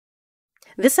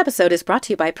This episode is brought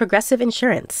to you by Progressive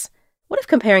Insurance. What if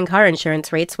comparing car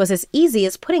insurance rates was as easy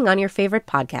as putting on your favorite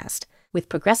podcast? With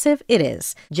Progressive, it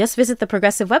is. Just visit the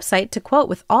Progressive website to quote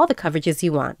with all the coverages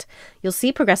you want. You'll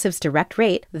see Progressive's direct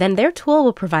rate, then their tool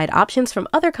will provide options from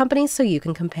other companies so you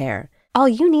can compare. All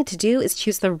you need to do is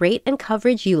choose the rate and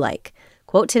coverage you like.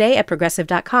 Quote today at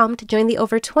Progressive.com to join the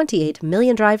over 28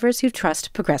 million drivers who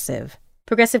trust Progressive.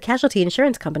 Progressive Casualty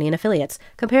Insurance Company and Affiliates.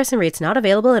 Comparison rates not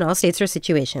available in all states or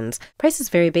situations. Prices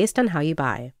vary based on how you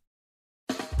buy.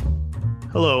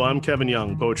 Hello, I'm Kevin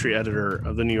Young, poetry editor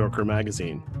of The New Yorker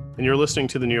magazine, and you're listening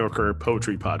to The New Yorker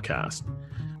Poetry Podcast.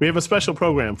 We have a special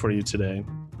program for you today.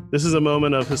 This is a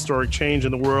moment of historic change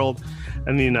in the world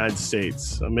and the United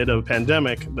States, amid a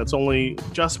pandemic that's only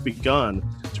just begun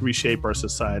to reshape our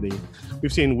society.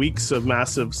 We've seen weeks of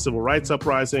massive civil rights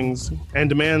uprisings and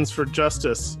demands for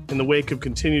justice in the wake of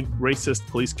continued racist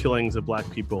police killings of Black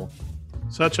people.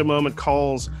 Such a moment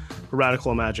calls for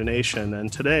radical imagination,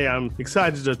 and today I'm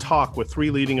excited to talk with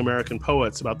three leading American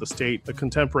poets about the state of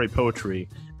contemporary poetry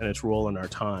and its role in our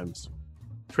times.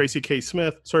 Tracy K.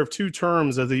 Smith served 2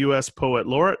 terms as the U.S. Poet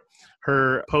Laureate.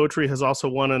 Her poetry has also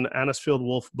won an Anisfield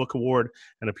Wolf Book Award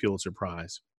and a Pulitzer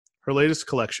Prize. Her latest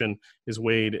collection is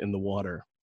Wade in the Water.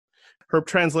 Her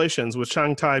translations with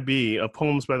Shangtai Bi of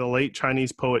poems by the late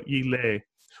Chinese poet Yi Lei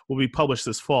will be published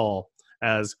this fall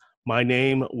as My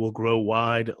Name Will Grow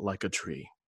Wide Like a Tree.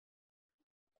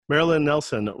 Marilyn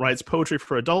Nelson writes poetry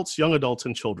for adults, young adults,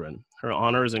 and children. Her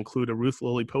honors include a Ruth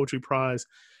Lilly Poetry Prize,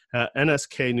 a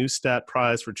NSK Neustadt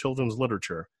Prize for Children's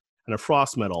Literature, and a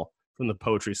Frost Medal from the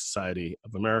Poetry Society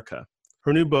of America.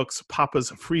 Her new books, Papa's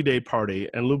Free Day Party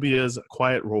and Lubia's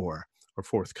Quiet Roar, are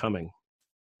forthcoming.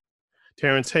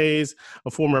 Terrance Hayes,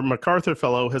 a former MacArthur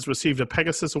Fellow, has received a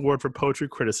Pegasus Award for Poetry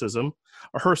Criticism,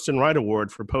 a Hurston Wright Award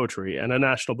for Poetry, and a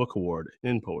National Book Award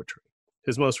in Poetry.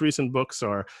 His most recent books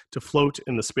are To Float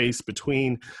in the Space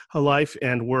Between, A Life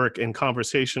and Work in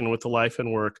Conversation with the Life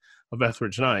and Work of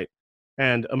Etheridge Knight,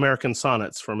 and American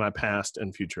Sonnets for My Past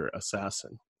and Future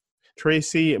Assassin.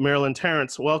 Tracy, Marilyn,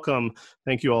 Terrance, welcome.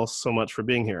 Thank you all so much for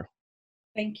being here.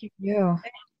 Thank you.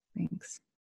 Thanks.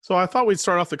 So I thought we'd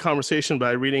start off the conversation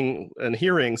by reading and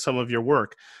hearing some of your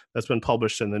work that's been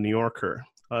published in The New Yorker.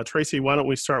 Tracy, why don't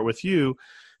we start with you?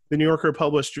 The New Yorker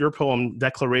published your poem,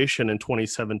 Declaration, in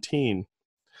 2017.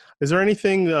 Is there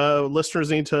anything listeners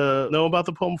need to know about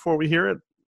the poem before we hear it?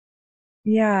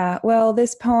 Yeah, well,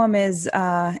 this poem is,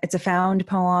 it's a found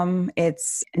poem.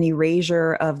 It's an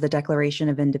erasure of the Declaration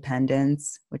of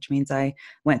Independence, which means I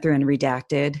went through and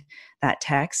redacted that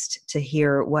text to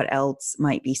hear what else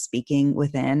might be speaking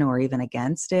within or even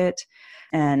against it.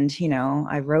 And,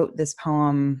 I wrote this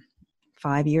poem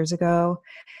 5 years ago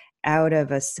out of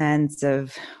a sense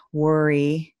of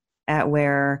worry at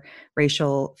where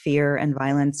racial fear and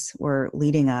violence were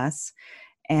leading us.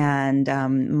 And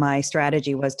my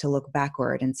strategy was to look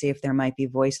backward and see if there might be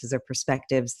voices or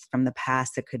perspectives from the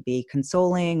past that could be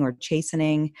consoling or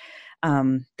chastening.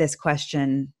 This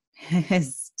question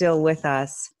is still with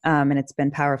us, and it's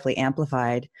been powerfully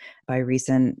amplified by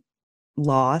recent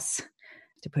loss,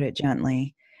 to put it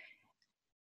gently.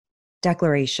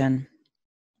 Declaration.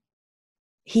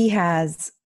 He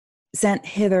has sent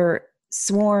hither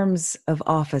swarms of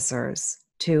officers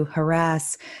to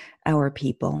harass our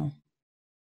people.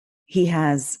 He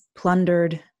has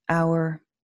plundered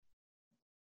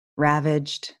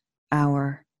ravaged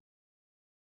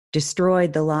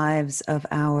destroyed the lives of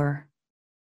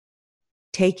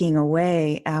taking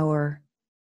away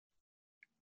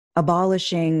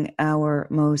abolishing our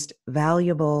most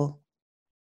valuable,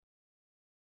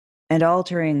 and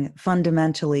altering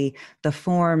fundamentally the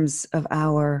forms of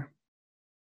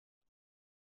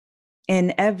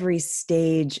in every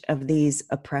stage of these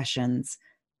oppressions.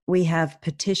 We have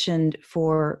petitioned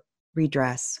for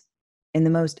redress in the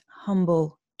most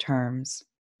humble terms.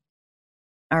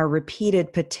 Our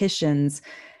repeated petitions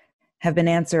have been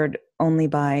answered only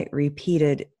by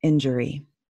repeated injury.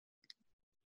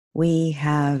 We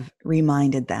have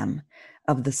reminded them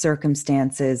of the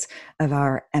circumstances of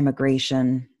our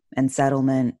emigration and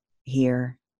settlement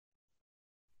here,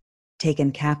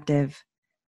 taken captive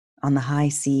on the high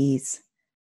seas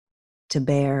to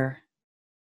bear.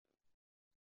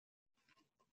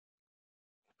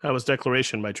 That was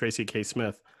Declaration by Tracy K.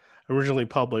 Smith, originally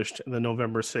published in the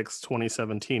November 6,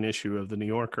 2017 issue of The New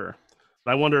Yorker.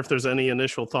 I wonder if there's any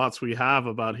initial thoughts we have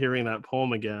about hearing that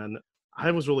poem again.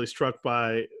 I was really struck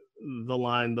by the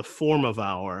line, the form of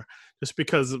our, just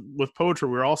because with poetry,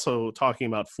 we're also talking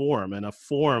about form and a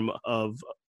form of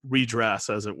redress,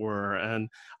 as it were. And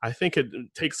I think it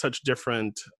takes such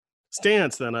different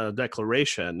stance than a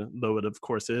declaration, though it, of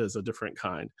course, is a different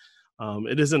kind.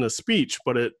 It isn't a speech,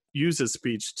 but it uses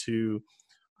speech to,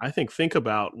 I think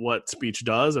about what speech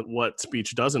does and what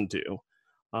speech doesn't do.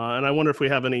 And I wonder if we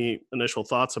have any initial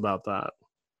thoughts about that,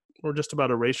 or just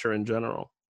about erasure in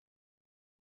general.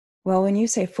 Well, when you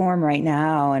say form right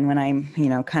now, and when I'm,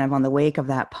 kind of on the wake of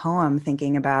that poem,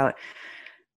 thinking about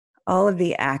all of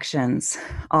the actions,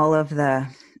 all of the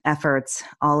efforts,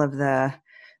 all of the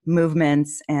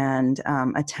movements and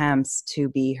attempts to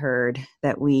be heard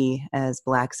that we as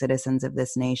Black citizens of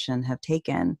this nation have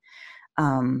taken.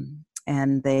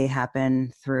 And they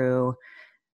happen through,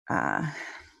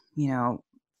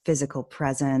 physical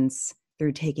presence,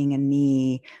 through taking a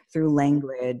knee, through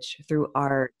language, through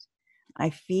art. I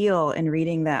feel in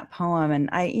reading that poem, and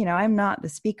I'm not the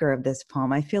speaker of this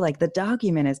poem. I feel like the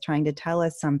document is trying to tell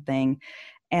us something.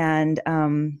 And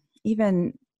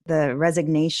even the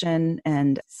resignation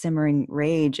and simmering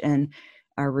rage and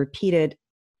our repeated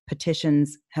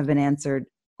petitions have been answered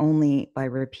only by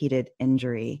repeated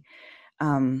injury.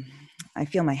 I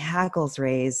feel my hackles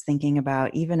raise thinking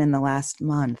about, even in the last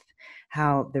month,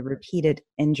 how the repeated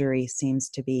injury seems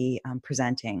to be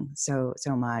presenting so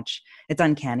much. It's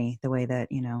uncanny the way that,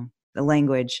 the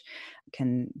language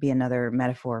can be another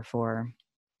metaphor for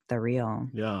the real.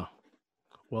 Yeah,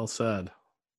 well said.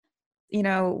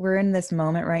 We're in this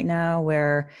moment right now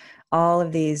where all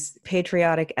of these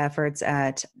patriotic efforts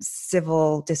at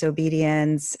civil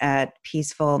disobedience, at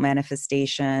peaceful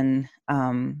manifestation,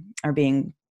 are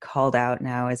being called out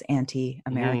now as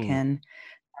anti-American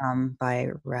by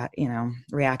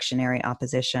reactionary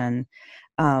opposition.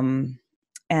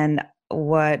 And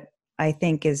what I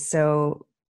think is so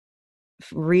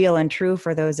real and true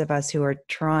for those of us who are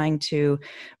trying to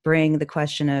bring the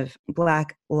question of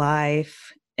Black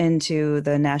life into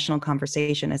the national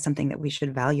conversation as something that we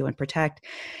should value and protect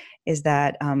is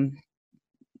that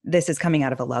this is coming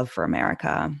out of a love for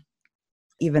America.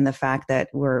 Even the fact that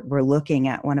we're looking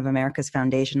at one of America's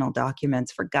foundational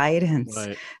documents for guidance,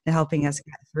 Right. helping us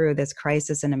get through this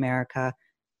crisis in America,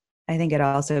 I think it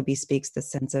also bespeaks the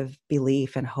sense of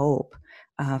belief and hope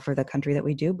for the country that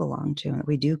we do belong to and that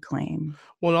we do claim.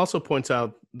 Well, it also points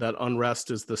out that unrest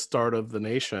is the start of the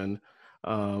nation,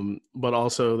 but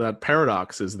also that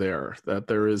paradox is there, that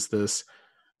there is this,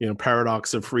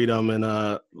 paradox of freedom in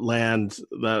a land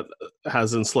that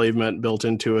has enslavement built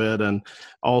into it and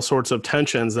all sorts of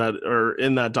tensions that are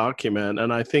in that document.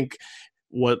 And I think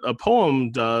what a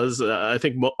poem does, I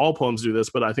think all poems do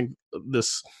this, but I think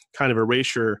this kind of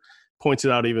erasure points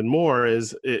it out even more,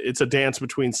 is it's a dance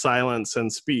between silence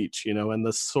and speech, and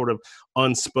this sort of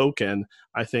unspoken,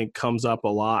 I think, comes up a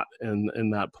lot in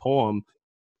that poem.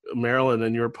 Marilyn,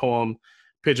 in your poem,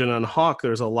 Pigeon and Hawk,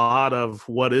 there's a lot of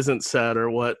what isn't said, or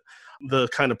what the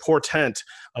kind of portent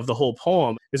of the whole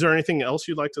poem. Is there anything else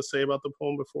you'd like to say about the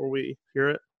poem before we hear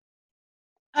it?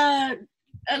 A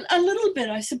little bit,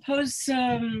 I suppose.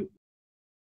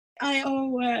 I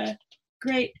owe a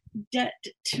great debt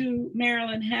to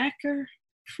Marilyn Hacker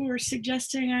for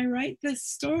suggesting I write this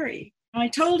story. I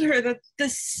told her that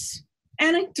this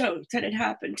anecdote that had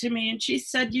happened to me, and she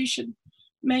said you should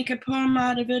make a poem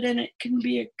out of it, and it can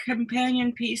be a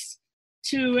companion piece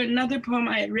to another poem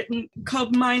I had written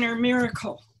called Minor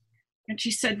Miracle. And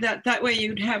she said that way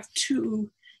you'd have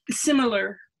two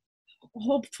similar,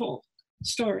 hopeful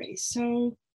stories.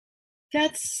 So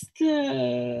that's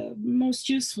the most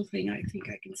useful thing I think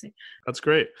I can say. That's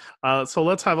great. So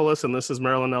let's have a listen. This is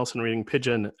Marilyn Nelson reading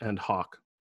Pigeon and Hawk.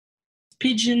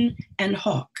 Pigeon and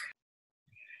Hawk.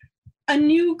 A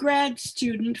new grad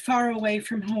student far away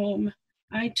from home,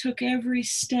 I took every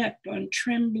step on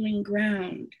trembling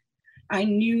ground. I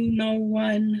knew no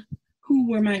one. Who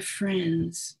were my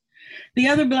friends? The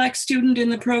other Black student in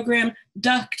the program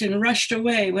ducked and rushed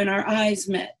away when our eyes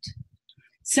met.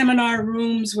 Seminar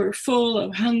rooms were full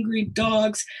of hungry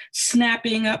dogs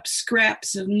snapping up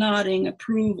scraps of nodding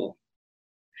approval.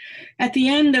 At the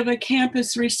end of a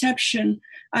campus reception,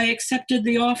 I accepted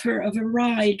the offer of a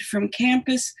ride from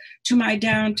campus to my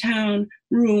downtown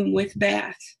room with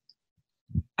bath.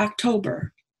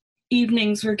 October.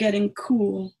 Evenings were getting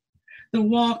cool. The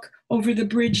walk over the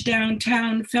bridge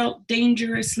downtown felt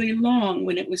dangerously long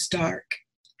when it was dark.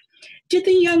 Did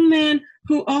the young man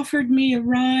who offered me a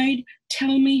ride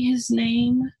tell me his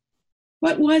name?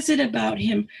 What was it about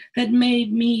him that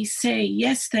made me say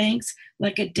yes thanks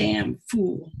like a damn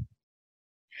fool?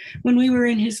 When we were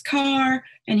in his car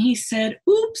and he said,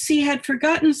 oops, he had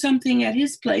forgotten something at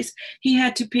his place he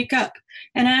had to pick up,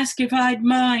 and asked if I'd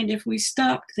mind if we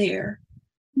stopped there,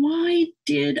 why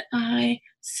did I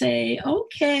say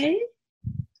okay?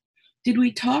 Did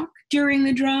we talk during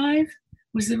the drive?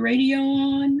 Was the radio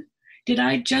on? Did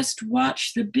I just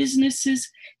watch the businesses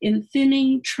in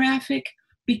thinning traffic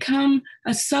become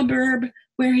a suburb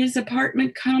where his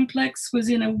apartment complex was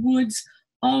in a woods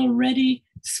already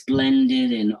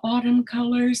splendid in autumn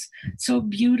colors, so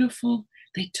beautiful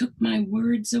they took my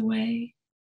words away?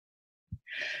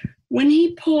 When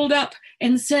he pulled up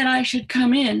and said I should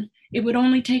come in, it would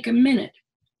only take a minute.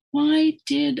 Why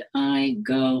did I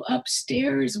go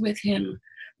upstairs with him,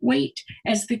 wait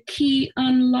as the key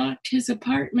unlocked his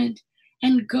apartment,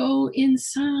 and go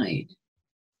inside?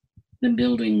 The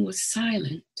building was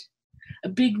silent. A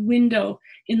big window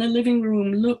in the living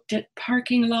room looked at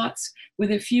parking lots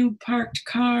with a few parked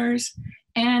cars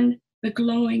and the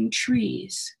glowing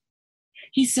trees.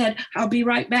 He said, "I'll be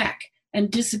right back," and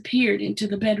disappeared into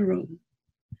the bedroom.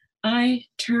 I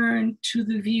turned to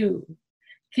the view,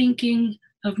 thinking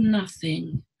of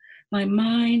nothing, my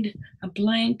mind a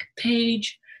blank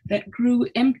page that grew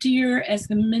emptier as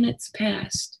the minutes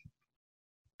passed.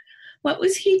 What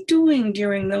was he doing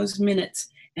during those minutes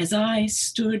as I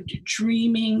stood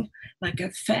dreaming like a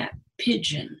fat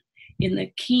pigeon in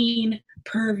the keen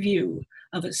purview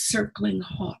of a circling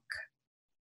hawk?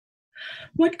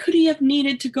 What could he have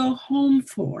needed to go home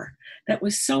for that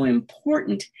was so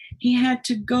important he had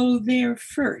to go there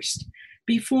first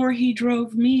before he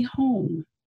drove me home?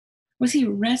 Was he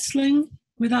wrestling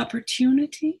with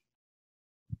opportunity?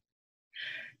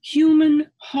 Human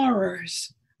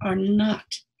horrors are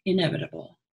not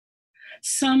inevitable.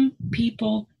 Some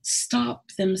people stop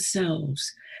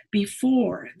themselves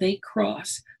before they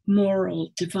cross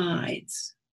moral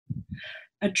divides.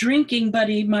 A drinking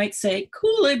buddy might say,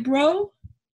 "Cool it, bro."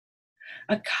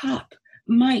 A cop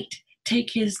might take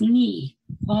his knee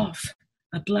off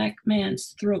a black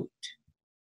man's throat.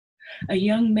 A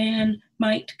young man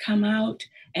might come out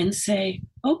and say,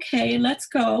 "Okay, let's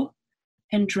go,"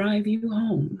 and drive you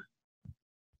home.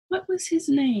 What was his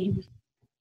name?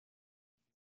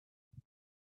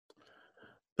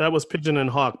 That was Pigeon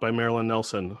and Hawk by Marilyn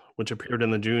Nelson, which appeared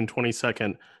in the June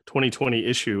 22nd, 2020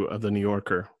 issue of The New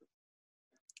Yorker.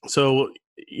 So,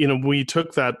 we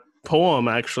took that poem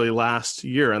actually last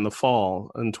year in the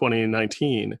fall in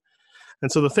 2019.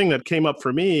 And so the thing that came up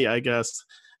for me, I guess,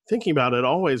 thinking about it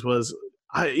always was,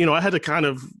 I had to kind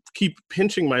of keep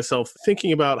pinching myself,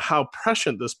 thinking about how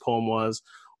prescient this poem was,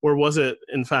 or was it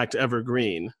in fact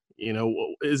evergreen?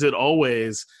 Is it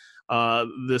always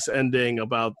this ending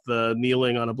about the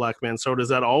kneeling on a black man's throat? Does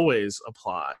that always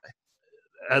apply?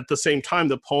 At the same time,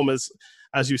 the poem is,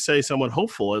 as you say, somewhat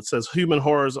hopeful. It says human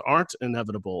horrors aren't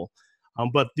inevitable,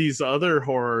 but these other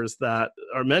horrors that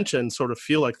are mentioned sort of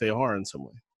feel like they are in some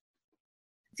way.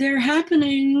 They're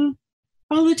happening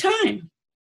all the time.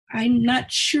 I'm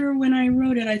not sure when I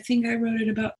wrote it. I think I wrote it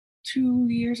about 2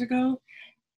 years ago.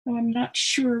 I'm not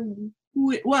sure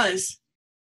who it was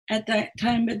at that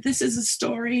time, but this is a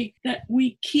story that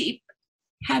we keep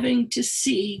having to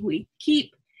see. We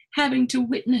keep having to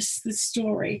witness the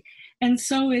story. And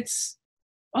so it's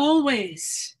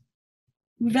always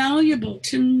valuable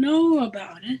to know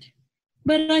about it.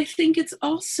 But I think it's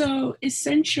also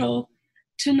essential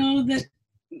to know that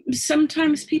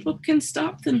sometimes people can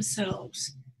stop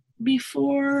themselves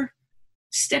before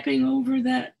stepping over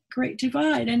that great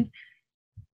divide. And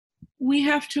we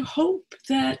have to hope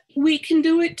that we can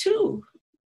do it too,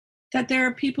 that there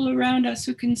are people around us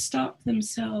who can stop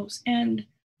themselves and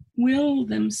will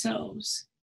themselves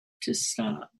to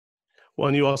stop. Well,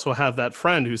 and you also have that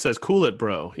friend who says, "Cool it,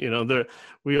 bro."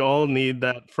 We all need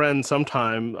that friend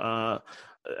sometime,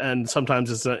 and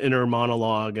sometimes it's an inner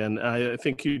monologue. And I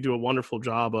think you do a wonderful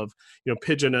job of,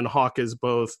 Pigeon and Hawk is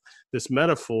both this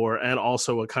metaphor and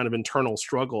also a kind of internal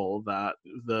struggle that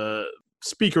the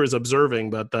speaker is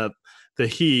observing, but that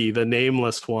the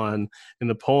nameless one in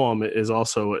the poem is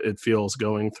also, it feels,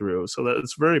 going through. So that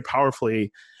it's very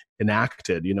powerfully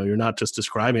enacted. You're not just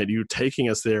describing it, you're taking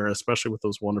us there, especially with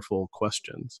those wonderful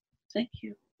questions. Thank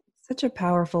you. Such a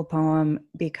powerful poem,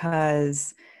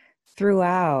 because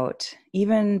throughout,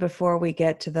 even before we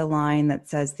get to the line that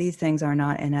says these things are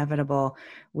not inevitable,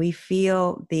 we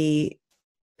feel the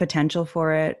potential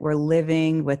for it. We're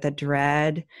living with a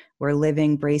dread. We're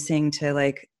living bracing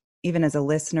to, even as a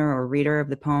listener or reader of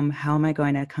the poem, how am I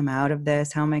going to come out of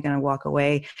this? How am I going to walk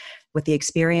away with the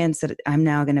experience that I'm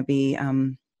now going to be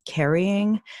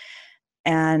carrying?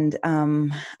 And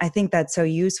I think that's so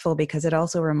useful, because it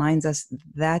also reminds us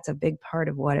that's a big part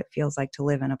of what it feels like to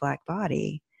live in a Black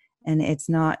body. And it's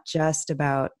not just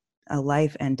about a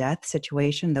life and death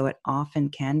situation, though it often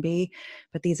can be,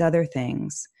 but these other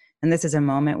things. And this is a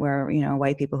moment where,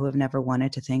 white people who have never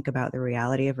wanted to think about the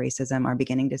reality of racism are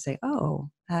beginning to say, oh,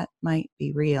 that might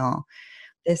be real.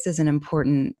 this is an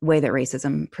important way that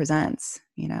racism presents,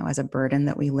 as a burden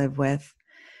that we live with,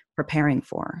 preparing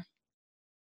for.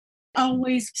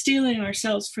 Always steeling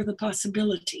ourselves for the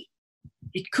possibility.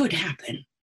 It could happen.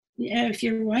 Yeah, if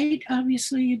you're white,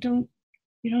 obviously you don't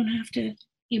have to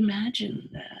imagine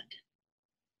that.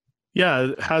 Yeah,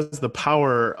 it has the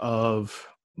power of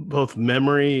both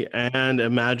memory and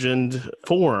imagined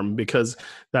form, because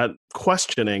that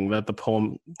questioning that the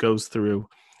poem goes through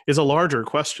is a larger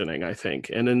questioning, I think.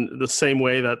 And in the same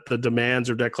way that the demands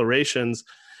or declarations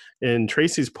in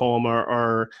Tracy's poem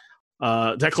are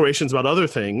declarations about other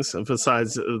things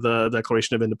besides the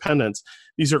Declaration of Independence,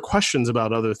 these are questions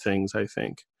about other things, I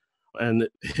think. And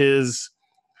his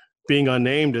being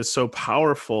unnamed is so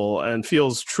powerful and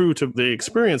feels true to the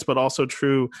experience, but also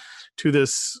true to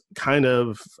this kind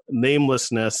of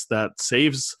namelessness that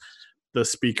saves the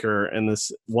speaker in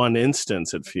this one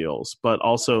instance, it feels, but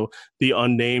also the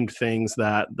unnamed things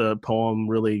that the poem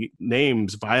really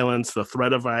names: violence, the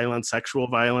threat of violence, sexual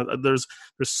violence. There's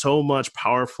so much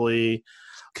powerfully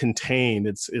contained.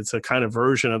 It's a kind of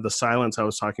version of the silence I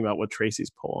was talking about with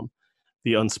Tracy's poem,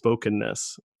 the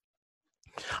unspokenness.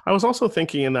 I was also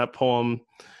thinking in that poem,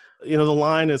 the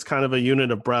line is kind of a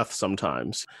unit of breath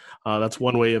sometimes. That's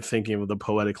one way of thinking of the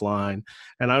poetic line.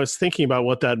 And I was thinking about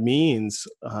what that means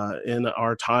in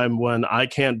our time when I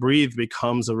can't breathe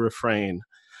becomes a refrain.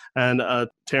 And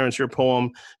Terrance, your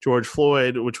poem, George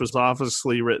Floyd, which was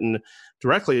obviously written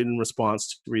directly in response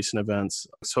to recent events,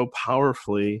 so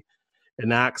powerfully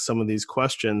enacts some of these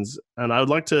questions. And I would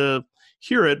like to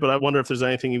hear it, but I wonder if there's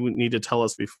anything you would need to tell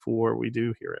us before we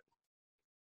do hear it.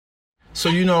 So,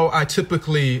 I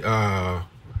typically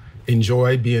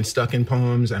enjoy being stuck in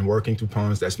poems and working through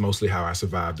poems. That's mostly how I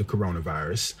survived the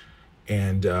coronavirus.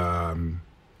 And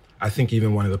I think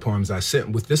even one of the poems I sent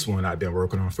with this one, I've been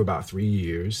working on for about 3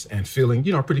 years and feeling,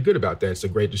 pretty good about that. It's a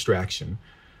great distraction.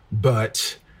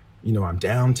 But, I'm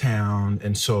downtown.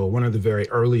 And so one of the very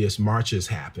earliest marches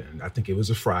happened. I think it was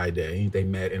a Friday. They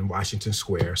met in Washington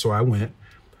Square. So I went.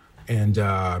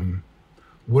 And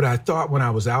what I thought when I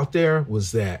was out there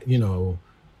was that,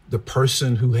 the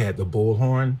person who had the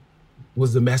bullhorn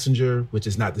was the messenger, which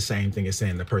is not the same thing as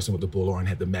saying the person with the bullhorn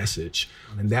had the message.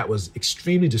 And that was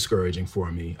extremely discouraging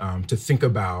for me, to think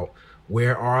about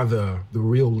where are the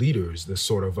real leaders, the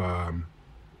sort of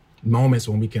moments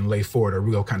when we can lay forward a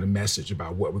real kind of message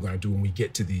about what we're going to do when we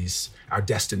get to our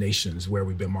destinations where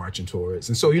we've been marching towards.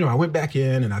 And so, I went back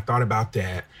in and I thought about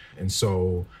that. And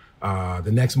so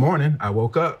the next morning I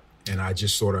woke up and I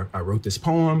just I wrote this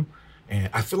poem, and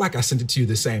I feel like I sent it to you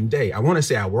the same day. I want to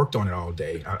say I worked on it all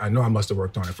day. I know I must have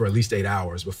worked on it for at least 8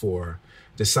 hours before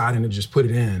deciding to just put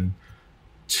it in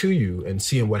to you and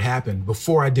seeing what happened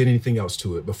before I did anything else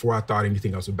to it, before I thought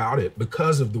anything else about it,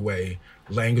 because of the way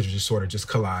language is sort of just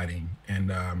colliding.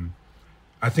 And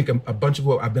I think a bunch of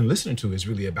what I've been listening to is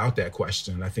really about that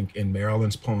question. I think in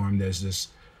Marilyn's poem, there's this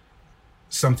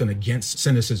something against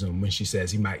cynicism when she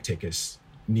says he might take his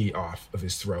knee off of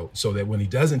his throat, so that when he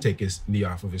doesn't take his knee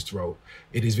off of his throat,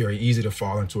 it is very easy to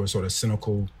fall into a sort of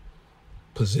cynical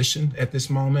position at this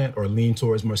moment, or lean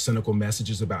towards more cynical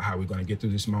messages about how we're going to get through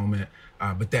this moment.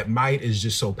 But that might is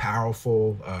just so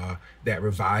powerful. That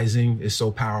revising is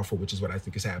so powerful, which is what I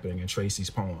think is happening in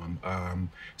Tracy's poem.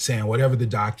 Saying whatever the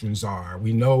doctrines are,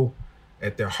 we know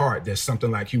at their heart there's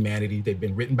something like humanity. They've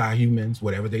been written by humans,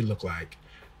 whatever they look like.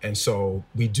 And so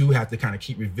we do have to kind of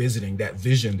keep revisiting that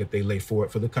vision that they lay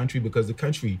forward for the country, because the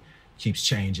country keeps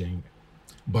changing.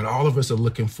 But all of us are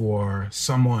looking for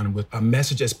someone with a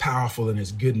message as powerful and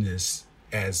as goodness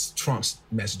as Trump's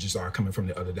messages are coming from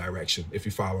the other direction, if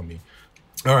you follow me.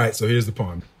 All right, so here's the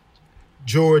poem.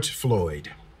 George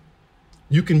Floyd.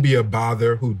 You can be a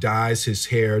bother who dyes his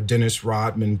hair Dennis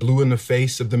Rodman blue in the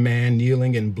face of the man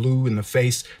kneeling, and blue in the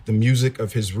face the music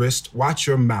of his wrist. Watch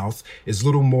your mouth is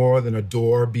little more than a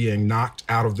door being knocked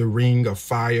out of the ring of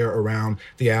fire around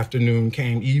the afternoon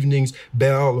came evening's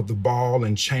bell of the ball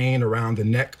and chain around the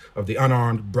neck of the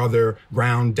unarmed brother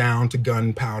ground down to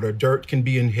gunpowder. Dirt can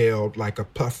be inhaled like a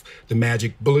puff. The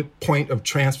magic bullet point of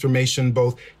transformation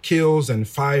both kills and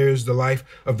fires the life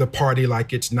of the party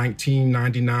like it's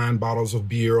 1999 bottles of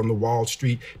beer on the Wall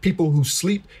Street. People who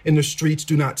sleep in the streets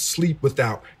do not sleep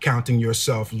without counting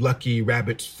yourself lucky.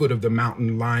 Rabbit's foot of the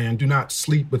mountain lion. Do not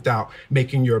sleep without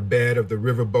making your bed of the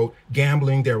riverboat.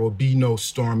 Gambling, there will be no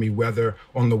stormy weather.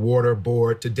 On the water,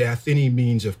 bored to death. Any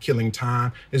means of killing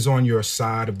time is on your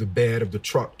side of the bed of the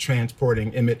truck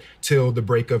transporting Emmett till the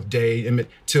break of day.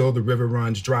 Emmett till the river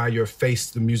runs dry. Your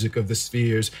face, the music of the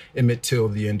spheres. Emmett till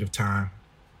the end of time.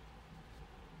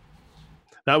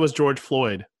 That was George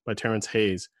Floyd by Terrance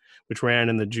Hayes, which ran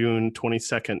in the June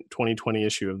 22nd, 2020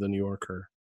 issue of The New Yorker.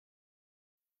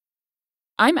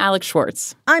 I'm Alex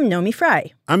Schwartz. I'm Nomi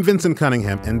Fry. I'm Vincent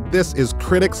Cunningham, and this is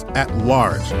Critics at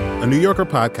Large, a New Yorker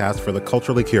podcast for the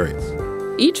culturally curious.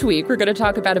 Each week, we're going to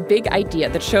talk about a big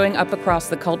idea that's showing up across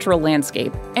the cultural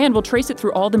landscape, and we'll trace it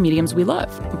through all the mediums we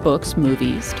love: books,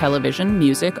 movies, television,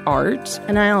 music, art.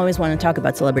 And I always want to talk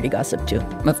about celebrity gossip, too.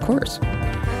 Of course.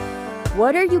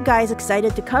 What are you guys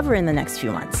excited to cover in the next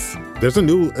few months? There's a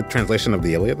new translation of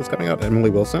the Iliad that's coming out,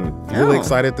 Emily Wilson. Really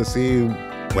excited to see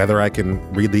whether I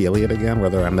can read the Iliad again,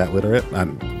 whether I'm that literate. I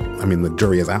mean, the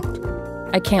jury is out.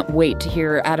 I can't wait to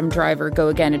hear Adam Driver go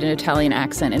again in an Italian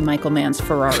accent in Michael Mann's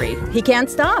Ferrari. He can't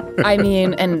stop. I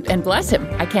mean, and bless him.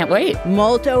 I can't wait.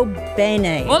 Molto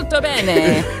bene. Molto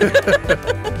bene.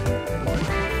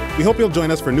 We hope you'll join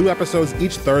us for new episodes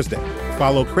each Thursday.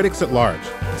 Follow Critics at Large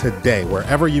today,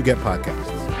 wherever you get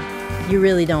podcasts. You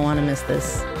really don't want to miss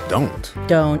this.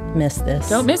 Don't miss this.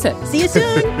 Don't miss it. See you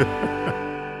soon.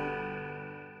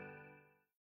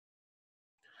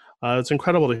 It's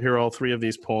incredible to hear all three of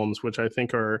these poems, which I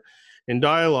think are in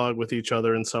dialogue with each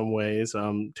other in some ways.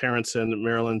 Terrance and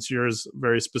Marilyn's, yours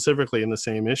very specifically in the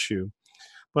same issue.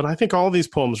 But I think all these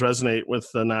poems resonate with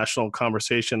the national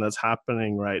conversation that's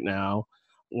happening right now,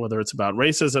 whether it's about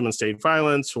racism and state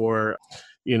violence or,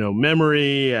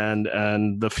 memory and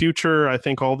the future. I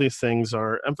think all these things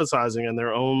are emphasizing in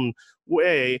their own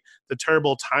way the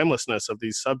terrible timelessness of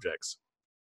these subjects.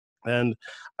 And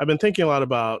I've been thinking a lot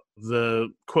about the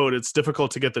quote, "It's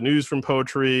difficult to get the news from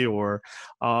poetry," or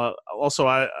also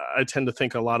I tend to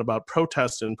think a lot about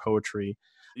protest in poetry.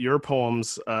 Your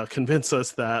poems convince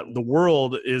us that the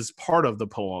world is part of the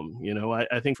poem.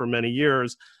 I think for many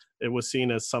years it was seen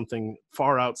as something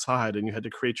far outside and you had to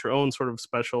create your own sort of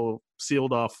special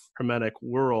sealed off hermetic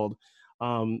world.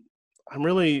 I'm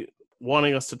really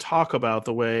wanting us to talk about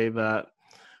the way that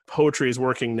poetry is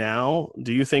working now.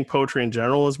 Do you think poetry in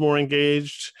general is more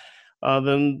engaged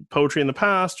than poetry in the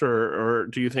past, or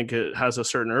do you think it has a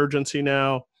certain urgency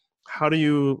now? How do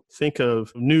you think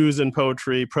of news in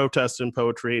poetry, protest in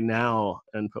poetry now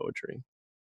in poetry?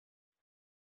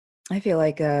 I feel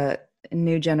like a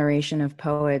new generation of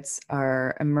poets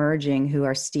are emerging who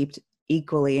are steeped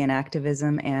equally in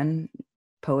activism and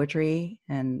poetry.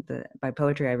 And by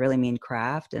poetry, I really mean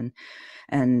craft and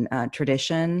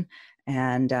tradition.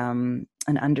 And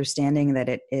an understanding that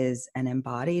it is an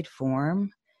embodied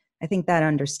form. I think that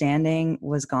understanding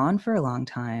was gone for a long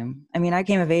time. I mean, I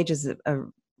came of age as a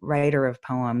writer of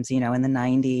poems, in the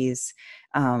 90s.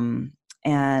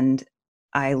 And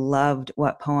I loved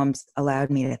what poems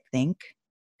allowed me to think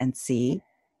and see.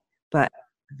 But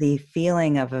the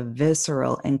feeling of a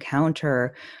visceral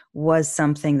encounter was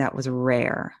something that was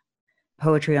rare.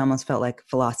 Poetry almost felt like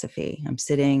philosophy. I'm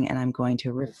sitting and I'm going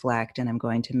to reflect and I'm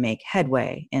going to make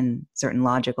headway in certain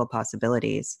logical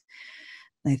possibilities.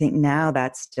 I think now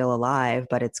that's still alive,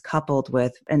 but it's coupled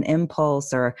with an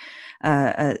impulse or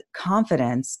a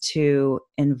confidence to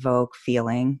invoke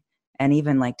feeling. And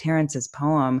even like Terrance's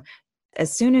poem,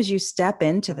 as soon as you step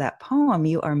into that poem,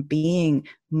 you are being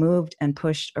moved and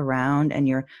pushed around, and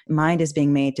your mind is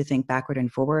being made to think backward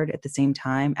and forward at the same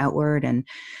time, outward. And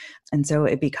so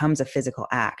it becomes a physical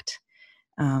act.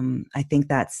 I think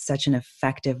that's such an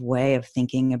effective way of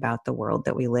thinking about the world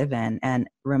that we live in and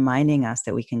reminding us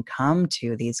that we can come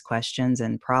to these questions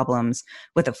and problems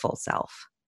with a full self.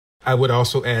 I would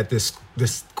also add this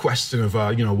question of,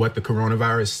 what the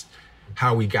coronavirus,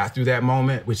 how we got through that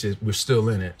moment, which is we're still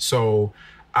in it. So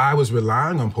I was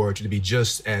relying on poetry to be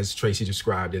just as Tracy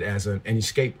described it, as an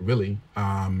escape, really,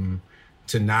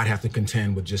 to not have to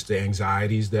contend with just the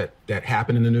anxieties that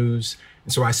happen in the news.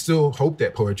 And so I still hope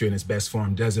that poetry in its best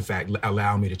form does, in fact,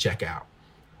 allow me to check out.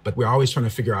 But we're always trying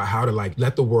to figure out how to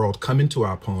let the world come into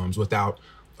our poems without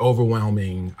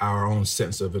overwhelming our own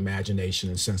sense of imagination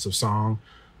and sense of song.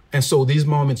 And so these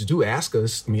moments do ask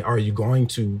us, are you going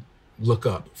to look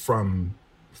up from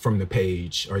the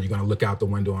page? Are you going to look out the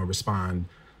window and respond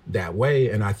that way?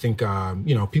 And I think,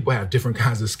 people have different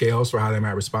kinds of scales for how they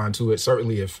might respond to it.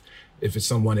 Certainly if it's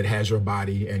someone that has your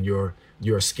body and your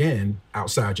skin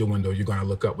outside your window, you're going to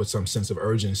look up with some sense of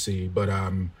urgency. But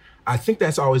I think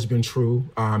that's always been true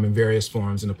in various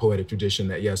forms in the poetic tradition,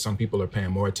 that, yes, some people are paying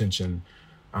more attention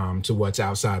to what's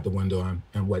outside the window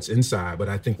and what's inside. But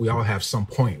I think we all have some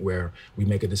point where we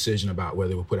make a decision about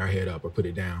whether we'll put our head up or put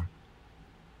it down.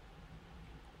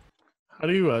 How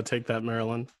do you take that,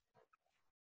 Marilyn?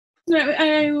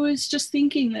 I was just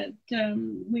thinking that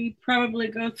we probably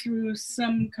go through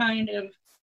some kind of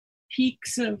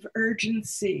peaks of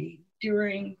urgency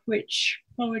during which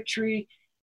poetry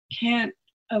can't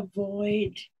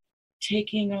avoid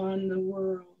taking on the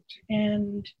world.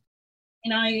 And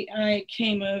I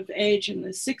came of age in the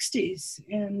 60s,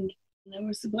 and There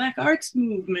was the Black Arts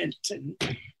Movement, and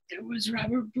there was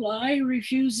Robert Bly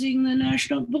refusing the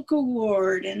National Book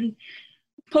Award. And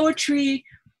poetry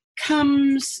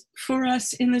comes for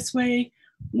us in this way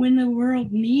when the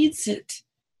world needs it.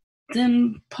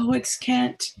 Then poets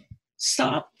can't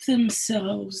stop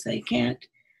themselves. They can't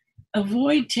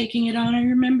avoid taking it on. I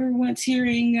remember once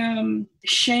hearing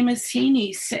Seamus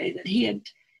Heaney say that he had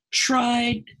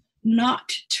tried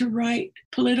not to write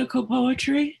political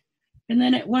poetry. And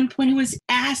then at one point he was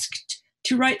asked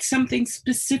to write something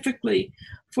specifically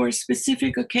for a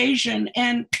specific occasion.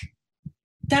 And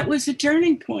that was a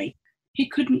turning point. He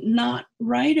couldn't not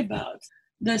write about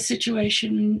the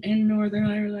situation in Northern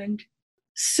Ireland.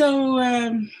 So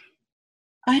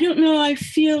I don't know, I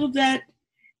feel that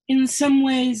in some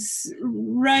ways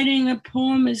writing a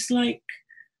poem is like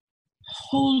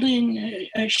holding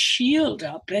a shield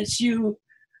up as you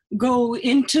go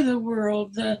into the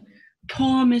world. The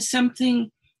poem is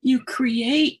something you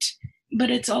create,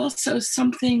 but it's also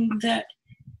something that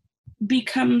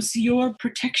becomes your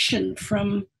protection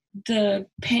from the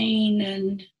pain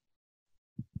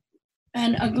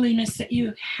and ugliness that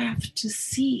you have to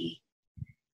see.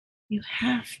 You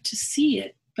have to see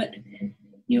it, but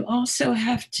you also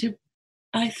have to,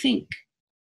 I think,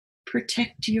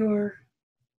 protect your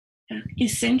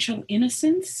essential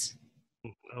innocence.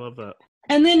 I love that.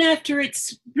 And then after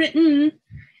it's written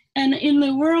and in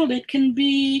the world, it can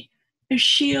be a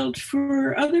shield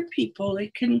for other people.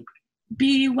 It can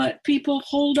be what people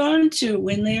hold on to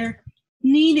when they're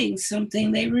needing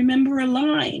something. They remember a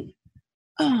line.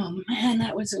 Oh man,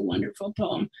 that was a wonderful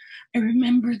poem. I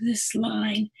remember this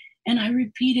line and I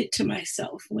repeat it to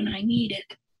myself when I need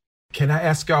it. Can I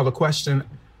ask y'all a question?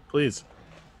 Please.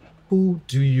 Who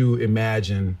do you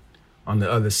imagine on the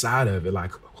other side of it?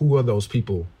 Like, who are those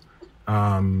people?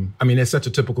 I mean, it's such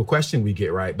a typical question we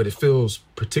get, right? But it feels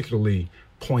particularly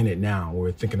pointed now.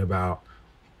 We're thinking about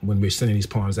when we're sending these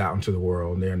poems out into the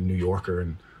world, and they're in New Yorker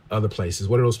and other places.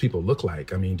 What do those people look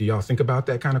like? I mean, do y'all think about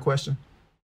that kind of question?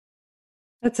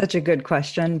 That's such a good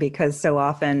question, because so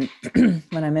often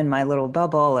when I'm in my little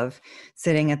bubble of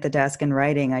sitting at the desk and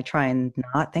writing, I try and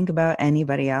not think about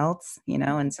anybody else, you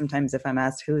know, and sometimes if I'm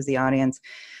asked who's the audience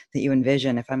that you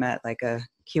envision, if I'm at like a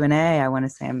Q&A, I want to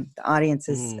say the audience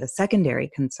is a secondary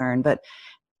concern, but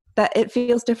that it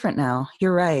feels different now.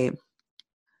 You're right.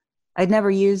 I'd never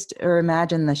used or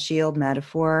imagined the shield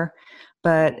metaphor,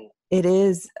 but it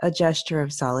is a gesture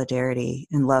of solidarity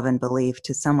and love and belief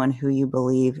to someone who you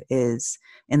believe is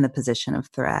in the position of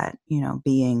threat, you know,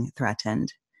 being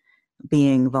threatened,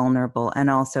 being vulnerable, and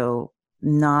also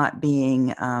not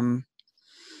being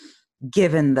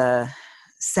given the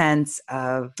sense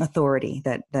of authority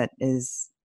that is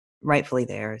rightfully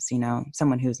theirs, you know,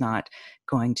 someone who's not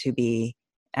going to be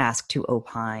asked to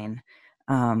opine.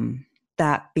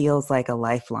 That feels like a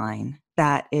lifeline.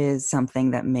 That is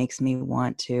something that makes me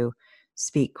want to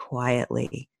speak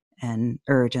quietly and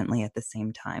urgently at the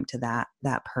same time to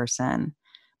that person.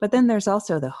 But then there's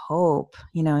also the hope.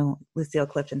 You know, Lucille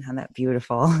Clifton had that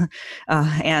beautiful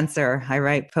answer. I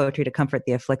write poetry to comfort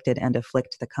the afflicted and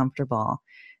afflict the comfortable.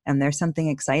 And there's something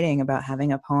exciting about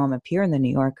having a poem appear in the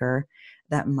New Yorker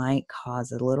that might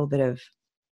cause a little bit of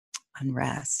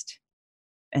unrest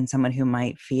and someone who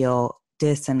might feel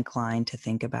disinclined to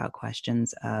think about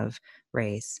questions of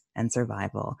race and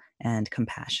survival and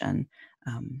compassion.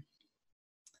 I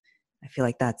feel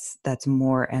like that's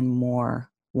more and more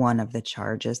one of the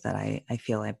charges that I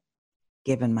feel I've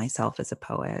given myself as a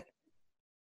poet.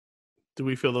 Do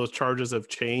we feel those charges have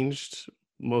changed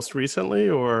most recently,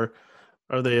 or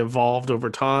are they evolved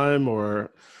over time? Or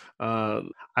I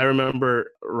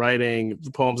remember writing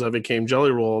the poems that became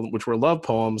Jelly Roll, which were love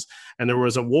poems, and there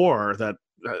was a war that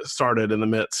started in the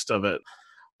midst of it.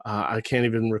 I can't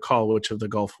even recall which of the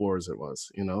Gulf Wars it was,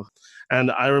 you know?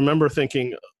 And I remember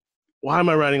thinking, why am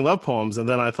I writing love poems? And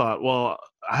then I thought, well,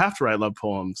 I have to write love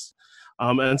poems.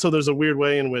 And so there's a weird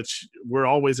way in which we're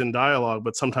always in dialogue,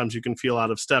 but sometimes you can feel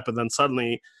out of step. And then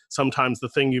suddenly, sometimes the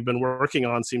thing you've been working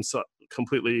on seems so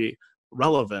completely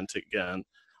relevant again.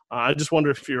 I just wonder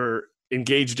if you're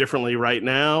engaged differently right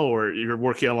now, or you're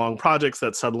working on long projects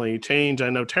that suddenly change. I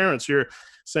know, Terrance, you're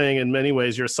saying in many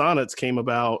ways your sonnets came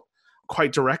about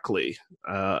quite directly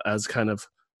as kind of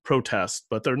protest,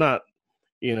 but they're not,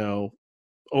 you know,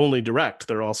 only direct,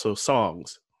 they're also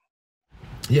songs.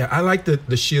 Yeah, I like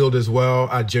the shield as well.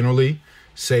 I generally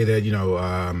say that, you know,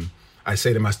 I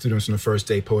say to my students on the first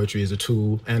day, poetry is a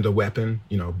tool and a weapon,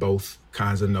 you know, both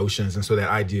kinds of notions. And so that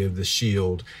idea of the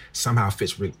shield somehow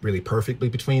fits really perfectly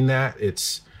between that.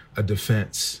 It's a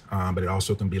defense, but it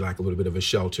also can be like a little bit of a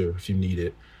shelter if you need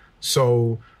it.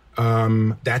 So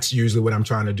That's usually what I'm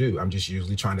trying to do. I'm just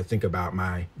usually trying to think about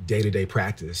my day-to-day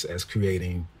practice as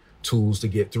creating tools to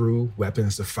get through,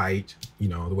 weapons to fight,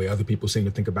 the way other people seem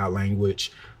to think about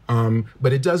language.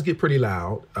 But it does get pretty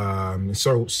loud.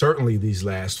 So certainly these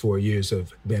last 4 years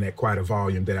have been at quite a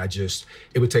volume that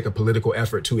it would take a political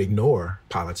effort to ignore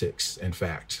politics. In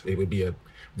fact, it would be a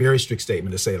very strict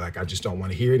statement to say, like, I just don't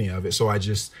want to hear any of it. So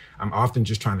I'm often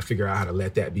just trying to figure out how to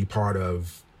let that be part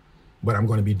of what I'm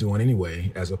going to be doing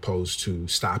anyway, as opposed to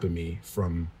stopping me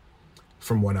from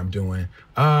what I'm doing.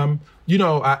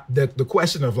 The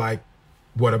question of like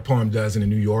what a poem does in the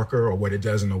New Yorker or what it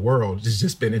does in the world has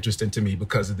just been interesting to me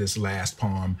because of this last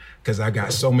poem, because I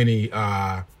got so many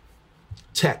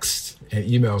texts and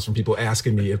emails from people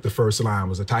asking me if the first line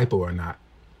was a typo or not.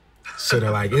 So they're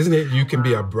like, isn't it you can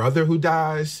be a brother who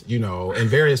dies, in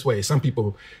various ways. Some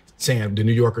people saying the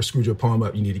New Yorker screwed your poem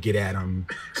up, you need to get at them.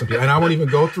 And I won't even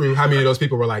go through how many of those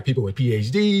people were like people with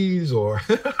PhDs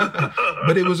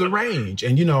but it was a range.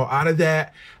 And, out of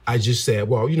that, I just said,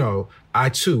 well, I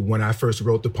too, when I first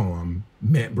wrote the poem,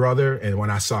 meant brother. And when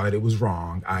I saw that it was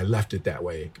wrong, I left it that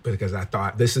way because I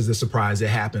thought this is the surprise that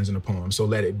happens in a poem. So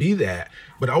let it be that.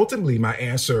 But ultimately my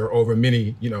answer over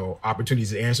many,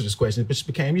 opportunities to answer this question just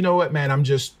became, you know what, man, I'm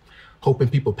just hoping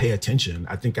people pay attention.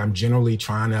 I think I'm generally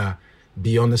trying to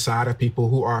be on the side of people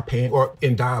who are paying, or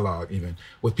in dialogue even,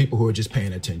 with people who are just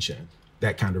paying attention,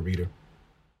 that kind of reader.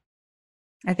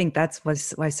 I think that's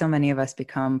why so many of us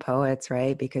become poets,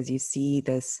 right? Because you see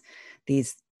these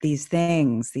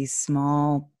things, these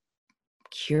small,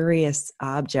 curious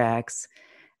objects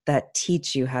that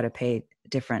teach you how to pay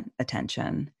different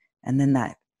attention. And then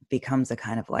that becomes a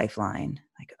kind of lifeline.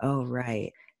 Like, oh,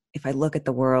 right. If I look at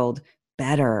the world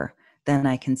better, then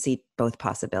I can see both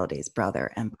possibilities,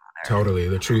 brother and brother. Totally.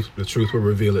 The truth will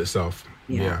reveal itself.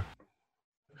 Yeah.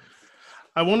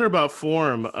 I wonder about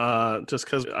form, just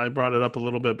because I brought it up a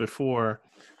little bit before.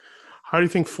 How do you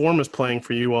think form is playing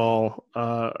for you all?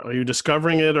 Are you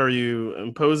discovering it? Are you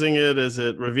imposing it? Is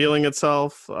it revealing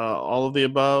itself? All of the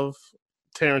above?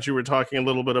 Terrance, you were talking a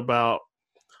little bit about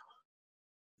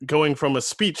going from a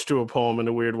speech to a poem in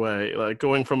a weird way, like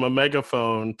going from a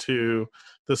megaphone to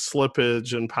the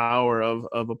slippage and power of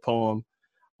a poem.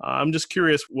 I'm just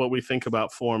curious what we think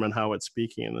about form and how it's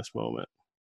speaking in this moment.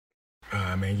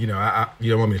 You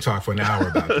don't want me to talk for an hour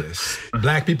about this.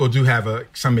 Black people do have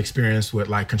some experience with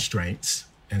like constraints.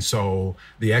 And so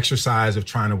the exercise of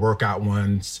trying to work out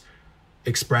one's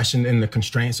expression in the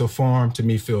constraints of form, to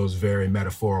me, feels very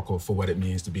metaphorical for what it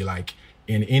means to be like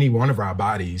in any one of our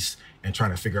bodies and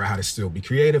trying to figure out how to still be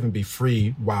creative and be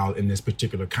free while in this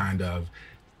particular kind of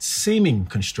seeming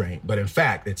constraint. But in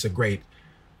fact, it's a great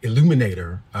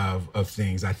illuminator of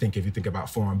things, I think, if you think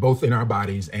about form, both in our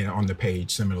bodies and on the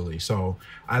page similarly. So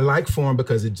I like form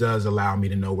because it does allow me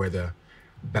to know where the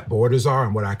borders are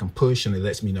and what I can push, and it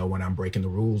lets me know when I'm breaking the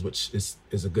rules, which is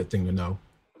a good thing to know.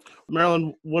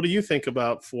 Marilyn, what do you think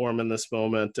about form in this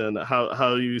moment and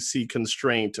how you see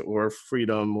constraint or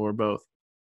freedom or both?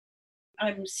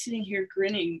 I'm sitting here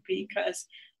grinning because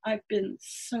I've been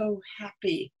so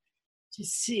happy to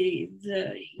see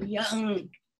the young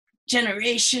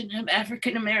generation of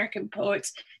African-American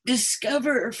poets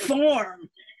discover form.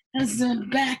 As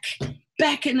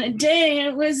back in the day,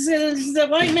 it was the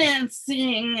white man's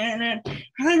thing. And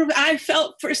I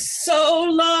felt for so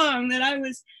long that I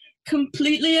was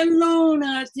completely alone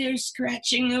out there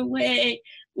scratching away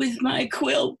with my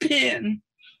quill pen.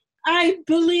 I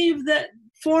believe that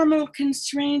formal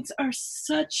constraints are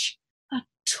such a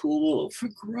tool for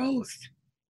growth.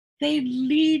 They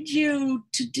lead you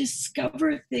to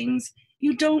discover things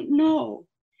you don't know.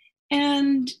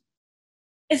 And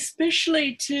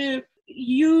especially to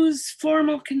use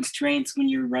formal constraints when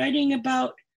you're writing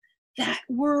about that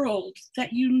world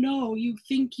that you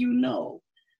think you know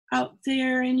out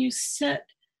there, and you set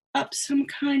up some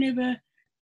kind of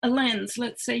a lens.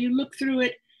 Let's say you look through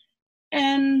it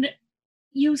and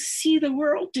you see the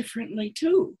world differently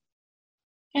too.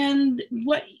 And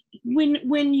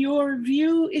when your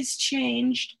view is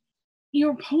changed,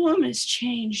 your poem is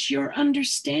changed, your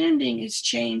understanding is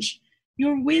changed,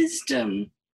 your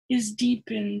wisdom is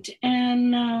deepened.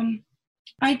 And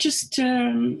I just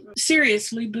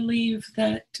seriously believe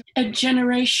that a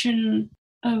generation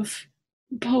of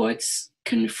poets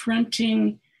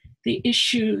confronting the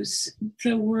issues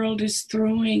the world is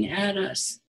throwing at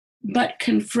us, but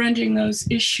confronting those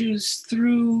issues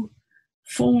through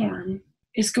form,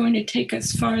 is going to take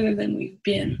us farther than we've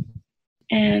been.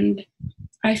 And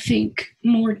I think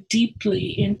more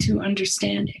deeply into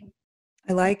understanding.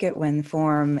 I like it when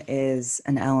form is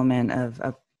an element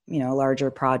of a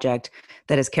larger project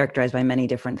that is characterized by many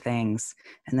different things.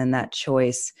 And then that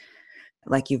choice,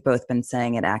 like you've both been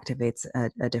saying, it activates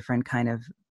a different kind of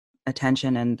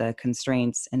attention, and the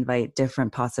constraints invite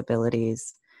different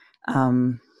possibilities.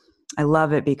 I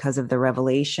love it because of the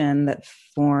revelation that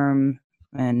form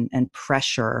and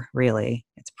pressure, really,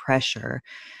 it's pressure,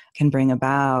 can bring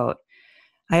about.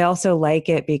 I also like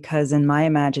it because in my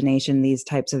imagination, these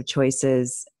types of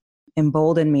choices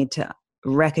embolden me to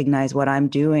recognize what I'm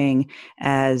doing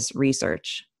as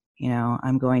research.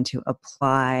 I'm going to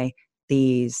apply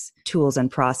these tools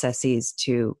and processes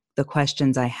to the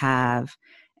questions I have,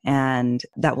 and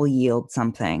that will yield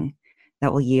something.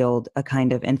 That will yield a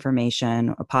kind of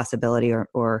information, a possibility,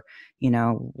 or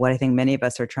what I think many of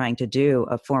us are trying to do,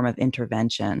 a form of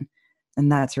intervention.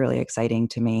 And that's really exciting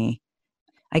to me.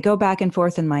 I go back and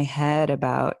forth in my head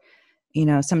about,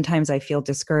 sometimes I feel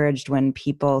discouraged when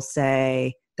people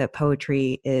say that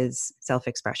poetry is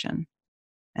self-expression,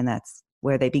 and that's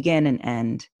where they begin and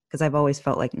end. Because I've always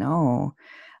felt like, no,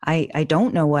 I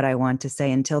don't know what I want to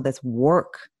say until this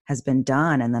work has been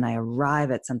done, and then I arrive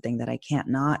at something that I can't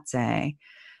not say.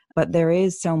 But there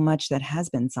is so much that has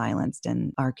been silenced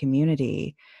in our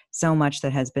community, so much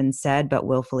that has been said but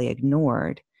willfully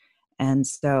ignored. And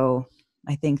so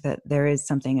I think that there is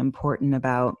something important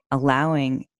about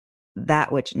allowing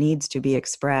that which needs to be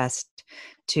expressed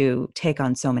to take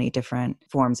on so many different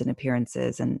forms and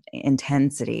appearances and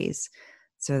intensities,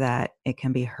 so that it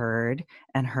can be heard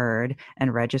and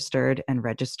registered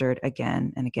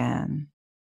again and again.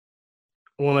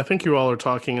 Well, I think you all are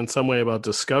talking in some way about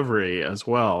discovery as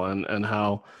well, and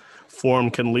how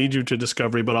form can lead you to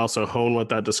discovery, but also hone what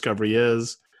that discovery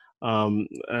is.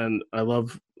 And I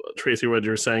love, Tracy, what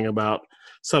you're saying about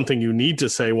something you need to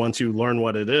say once you learn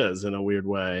what it is, in a weird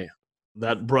way.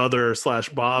 That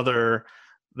brother/bother,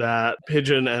 that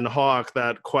pigeon and hawk,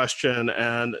 that question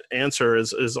and answer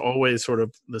is always sort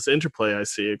of this interplay I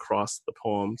see across the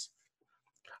poems.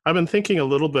 I've been thinking a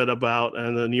little bit about,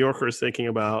 and the New Yorker is thinking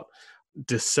about,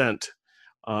 dissent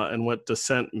and what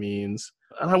dissent means.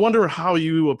 And I wonder how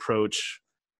you approach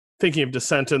thinking of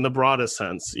dissent in the broadest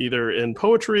sense, either in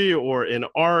poetry or in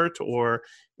art or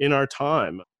in our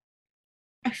time.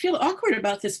 I feel awkward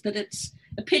about this, but it's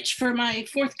a pitch for my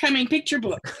forthcoming picture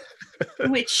book,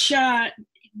 which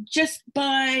just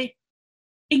by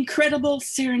incredible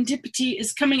serendipity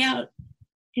is coming out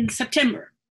in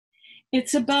September.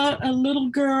 It's about a little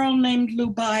girl named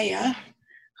Lubaya,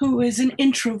 who is an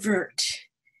introvert,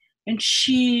 and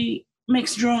she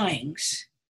makes drawings.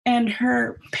 And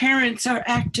her parents are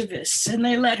activists, and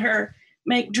they let her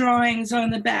make drawings on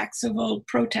the backs of old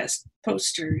protest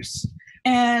posters.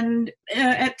 And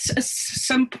at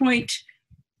some point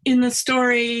in the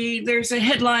story, there's a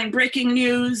headline, breaking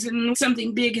news, and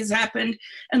something big has happened.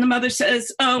 And the mother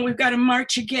says, oh, we've got to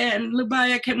march again.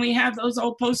 Lubaya, can we have those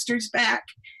old posters back?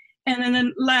 And then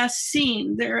the last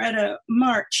scene, they're at a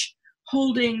march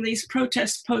holding these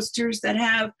protest posters that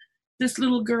have this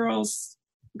little girl's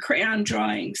crayon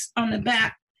drawings on the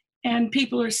back. And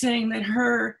people are saying that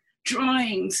her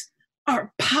drawings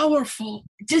are powerful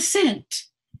dissent.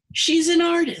 She's an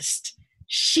artist.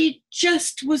 She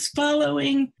just was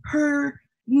following her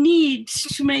need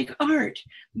to make art,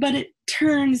 but it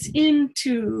turns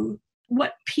into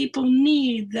what people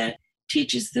need that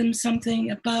teaches them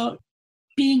something about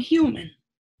being human.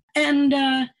 And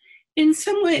in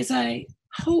some ways, I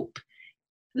hope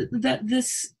that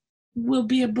this will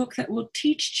be a book that will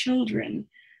teach children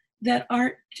that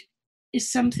art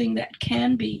is something that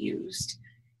can be used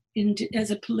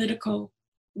as a political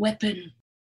weapon.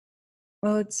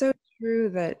 Well, it's so true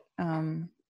that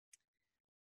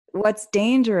what's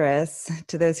dangerous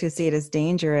to those who see it as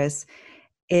dangerous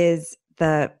is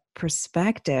the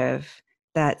perspective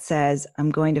that says,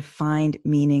 I'm going to find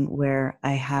meaning where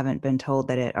I haven't been told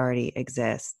that it already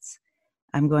exists.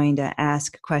 I'm going to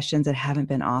ask questions that haven't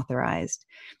been authorized.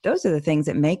 Those are the things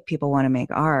that make people want to make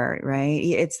art, right?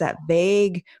 It's that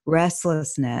vague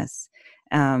restlessness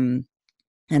and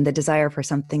the desire for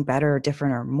something better or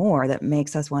different or more that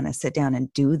makes us want to sit down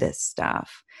and do this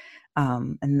stuff.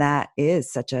 And that is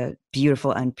such a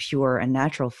beautiful and pure and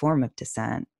natural form of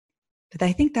dissent. But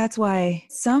I think that's why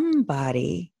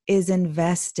somebody is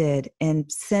invested in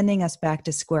sending us back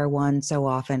to square one so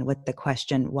often with the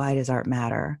question, why does art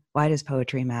matter? Why does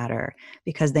poetry matter?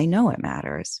 Because they know it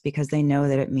matters, because they know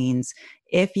that it means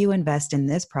if you invest in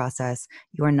this process,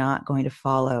 you are not going to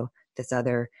follow this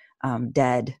other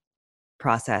dead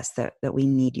process that we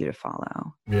need you to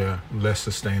follow. Yeah, less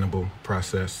sustainable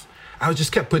process. I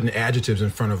just kept putting adjectives in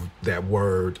front of that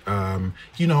word.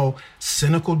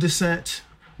 Cynical dissent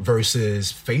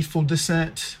versus faithful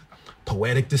dissent.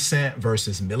 poetic dissent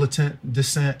versus militant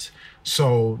dissent.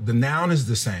 So the noun is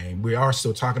the same. We are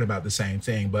still talking about the same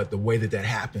thing, but the way that that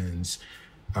happens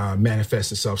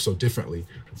manifests itself so differently.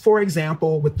 For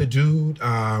example, with the dude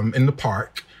in the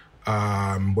park,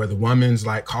 where the woman's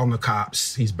like calling the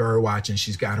cops, he's bird watching,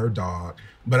 she's got her dog.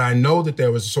 But I know that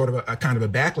there was sort of a kind of a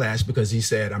backlash because he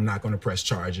said, I'm not going to press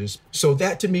charges. So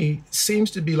that to me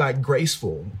seems to be like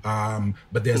graceful.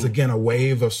 But there's again a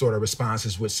wave of sort of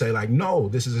responses which say like, no,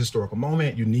 this is a historical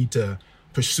moment. You need to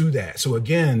pursue that. So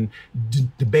again,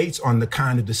 debates on the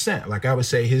kind of dissent. Like I would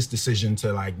say his decision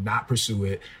to like not pursue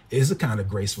it is a kind of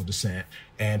graceful dissent.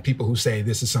 And people who say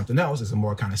this is something else is a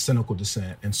more kind of cynical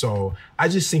dissent. And so I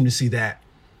just seem to see that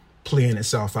playing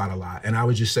itself out a lot. And I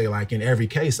would just say like in every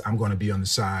case, I'm going to be on the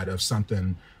side of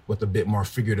something with a bit more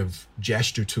figurative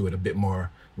gesture to it, a bit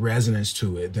more resonance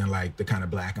to it than like the kind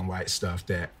of black and white stuff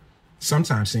that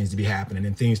sometimes seems to be happening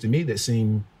and things to me that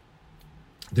seem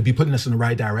to be putting us in the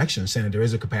right direction, saying that there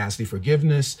is a capacity for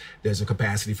forgiveness, there's a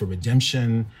capacity for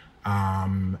redemption,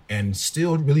 and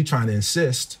still really trying to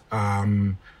insist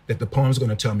that the poem's going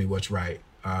to tell me what's right,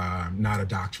 not a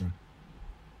doctrine.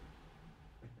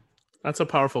 That's a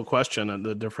powerful question, and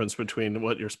the difference between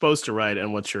what you're supposed to write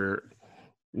and what you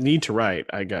need to write,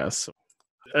 I guess.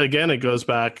 Again, it goes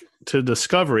back to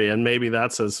discovery, and maybe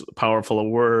that's as powerful a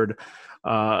word.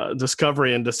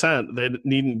 Discovery and dissent, they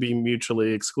needn't be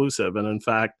mutually exclusive. And in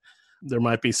fact, there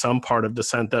might be some part of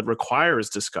dissent that requires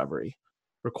discovery,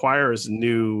 requires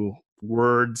new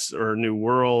words or new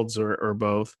worlds or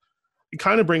both. It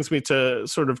kind of brings me to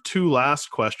sort of two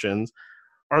last questions.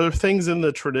 Are there things in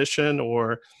the tradition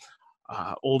or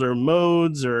older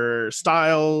modes or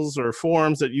styles or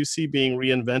forms that you see being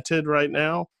reinvented right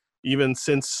now, even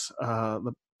since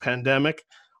the pandemic?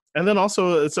 And then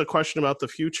also it's a question about the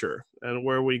future and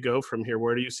where we go from here.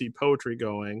 Where do you see poetry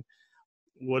going?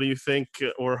 What do you think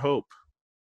or hope?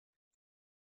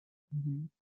 I'm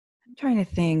trying to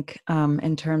think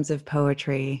in terms of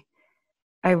poetry.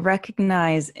 I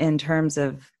recognize in terms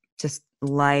of just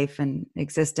life and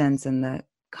existence and the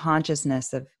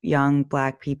consciousness of young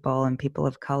Black people and people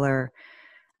of color,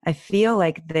 I feel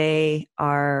like they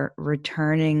are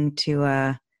returning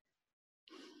to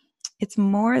it's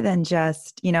more than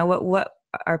just, what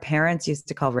our parents used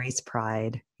to call race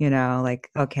pride, like,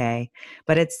 okay,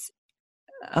 but it's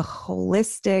a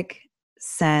holistic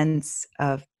sense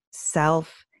of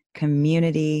self,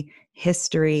 community,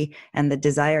 history, and the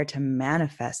desire to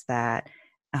manifest that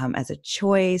as a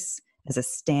choice, as a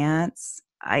stance.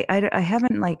 I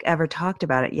haven't like ever talked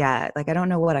about it yet. Like, I don't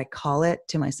know what I call it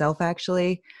to myself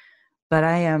actually, but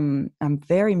I'm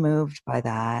very moved by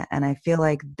that. And I feel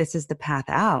like this is the path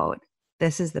out.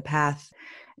 This is the path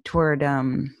toward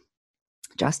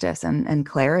justice and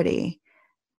clarity.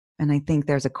 And I think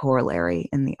there's a corollary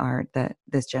in the art that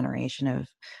this generation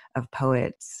of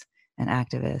poets and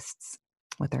activists,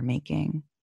 what they're making.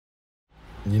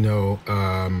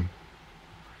 I'm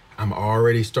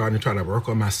already starting to try to work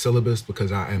on my syllabus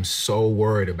because I am so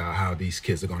worried about how these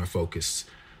kids are going to focus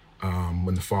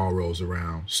when the fall rolls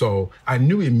around. So I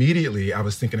knew immediately, I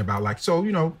was thinking about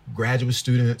graduate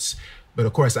students, but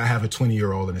of course I have a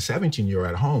 20-year-old and a 17-year-old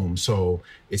at home. So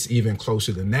it's even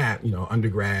closer than that,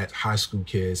 undergrad, high school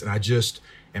kids. And I just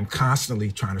am constantly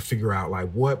trying to figure out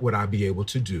what would I be able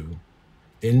to do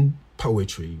in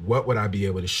poetry? What would I be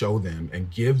able to show them and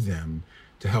give them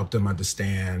to help them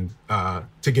understand,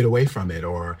 to get away from it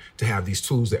or to have these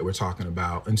tools that we're talking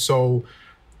about. And so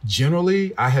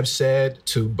generally, I have said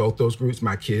to both those groups,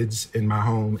 my kids in my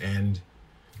home and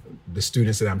the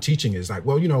students that I'm teaching is like,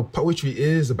 well, poetry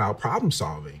is about problem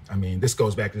solving. I mean, this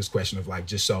goes back to this question of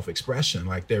just self-expression.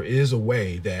 Like there is a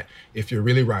way that if you're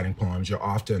really writing poems, you're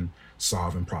often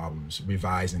solving problems,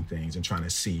 revising things and trying to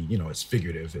see, it's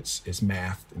figurative, it's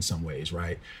math in some ways,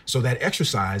 right? So that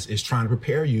exercise is trying to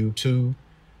prepare you to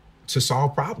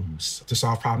solve problems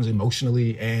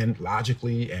emotionally and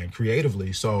logically and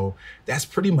creatively. So that's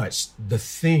pretty much the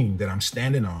thing that I'm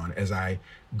standing on as I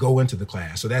go into the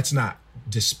class. So that's not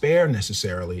despair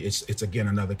necessarily. It's again,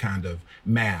 another kind of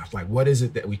math. Like, what is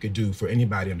it that we could do for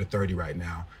anybody under 30 right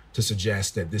now to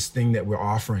suggest that this thing that we're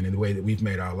offering and the way that we've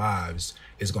made our lives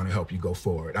is going to help you go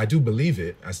forward? I do believe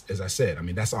it, as I said. I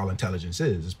mean, that's all intelligence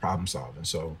is problem solving.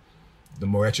 So the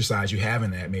more exercise you have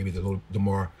in that, maybe the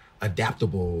more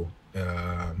adaptable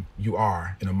you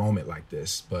are in a moment like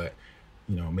this. But,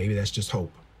 maybe that's just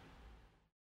hope.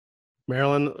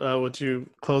 Marilyn, would you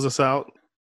close us out?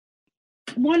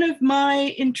 One of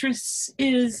my interests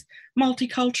is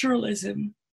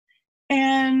multiculturalism.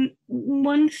 And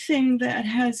one thing that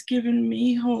has given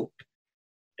me hope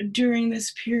during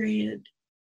this period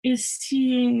is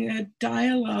seeing a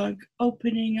dialogue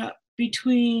opening up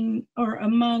between or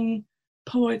among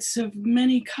poets of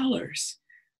many colors.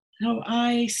 So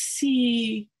I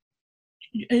see,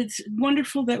 it's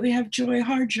wonderful that we have Joy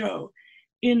Harjo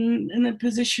in a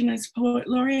position as poet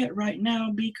laureate right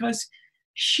now, because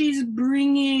she's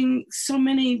bringing so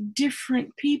many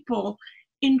different people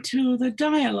into the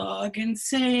dialogue and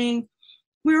saying,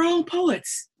 we're all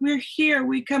poets. We're here.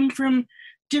 We come from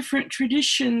different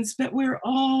traditions, but we're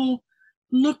all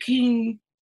looking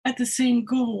at the same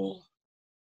goal.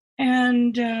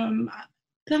 And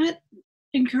that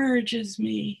encourages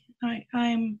me.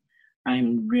 I'm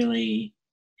really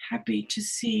happy to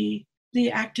see the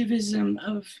activism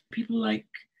of people like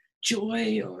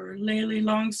Joy or Layli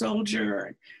Long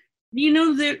Soldier. You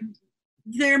know,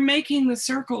 they're making the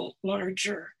circle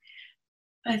larger.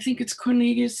 I think it's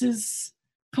Cornelius's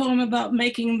poem about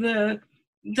making the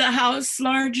house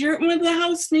larger. Well, the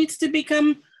house needs to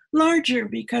become larger,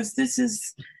 because this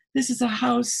is a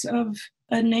house of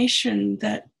a nation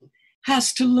that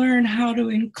has to learn how to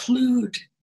include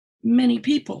many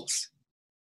peoples.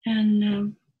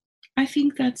 And I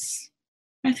think that's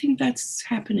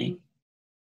happening.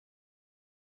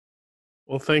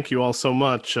 Well, thank you all so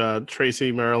much.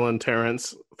 Tracy, Marilyn,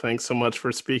 Terrance, thanks so much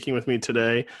for speaking with me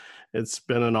today. It's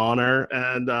been an honor,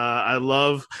 and I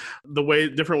love the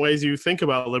different ways you think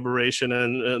about liberation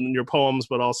and your poems,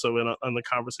 but also in the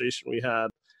conversation we had.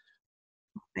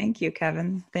 Thank you,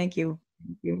 Kevin. Thank you,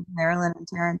 Marilyn and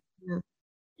Terrance. Thank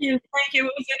you. It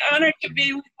was an honor to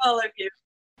be with all of you.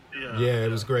 Yeah, it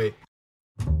was great.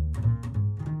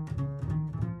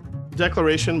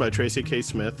 Declaration by Tracy K.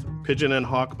 Smith, Pigeon and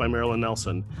Hawk by Marilyn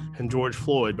Nelson, and George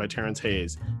Floyd by Terrance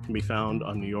Hayes can be found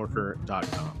on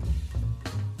NewYorker.com.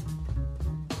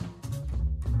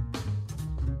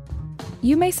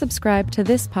 You may subscribe to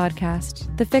this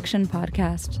podcast, the Fiction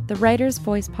Podcast, the Writer's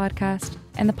Voice Podcast,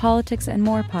 and the Politics and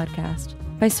More Podcast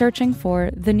by searching for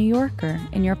The New Yorker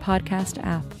in your podcast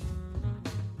app.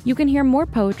 You can hear more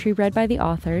poetry read by the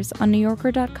authors on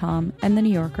NewYorker.com and the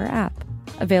New Yorker app,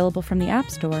 available from the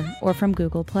App Store or from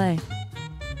Google Play.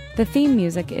 The theme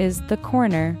music is The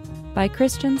Corner by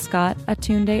Christian Scott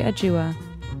Atunde Ajua,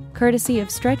 courtesy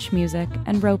of Stretch Music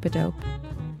and Rope-A-Dope.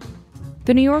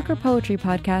 The New Yorker Poetry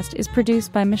Podcast is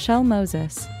produced by Michelle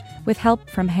Moses, with help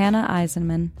from Hannah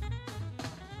Eisenman.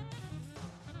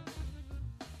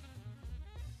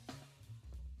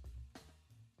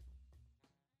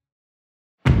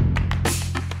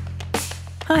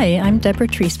 Hi, I'm Deborah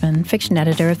Treisman, fiction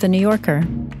editor of The New Yorker.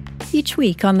 Each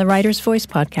week on the Writer's Voice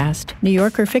podcast, New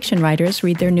Yorker fiction writers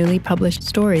read their newly published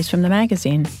stories from the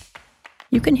magazine.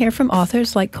 You can hear from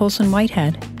authors like Colson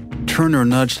Whitehead. Turner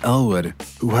nudged Elwood,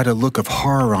 who had a look of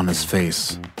horror on his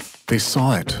face. They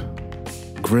saw it.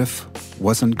 Griff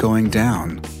wasn't going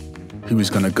down. He was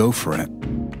going to go for it,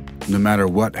 no matter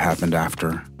what happened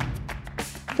after.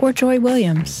 Or Joy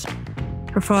Williams.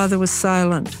 Her father was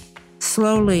silent.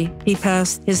 Slowly, he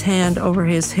passed his hand over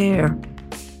his hair.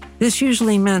 This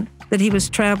usually meant that he was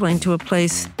traveling to a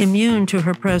place immune to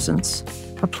her presence,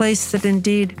 a place that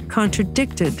indeed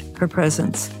contradicted her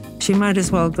presence. She might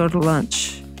as well go to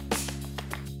lunch.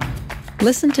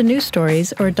 Listen to new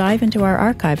stories or dive into our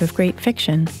archive of great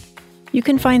fiction. You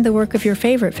can find the work of your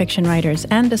favorite fiction writers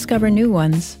and discover new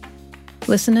ones.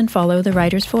 Listen and follow The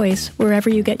Writer's Voice wherever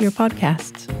you get your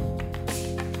podcasts.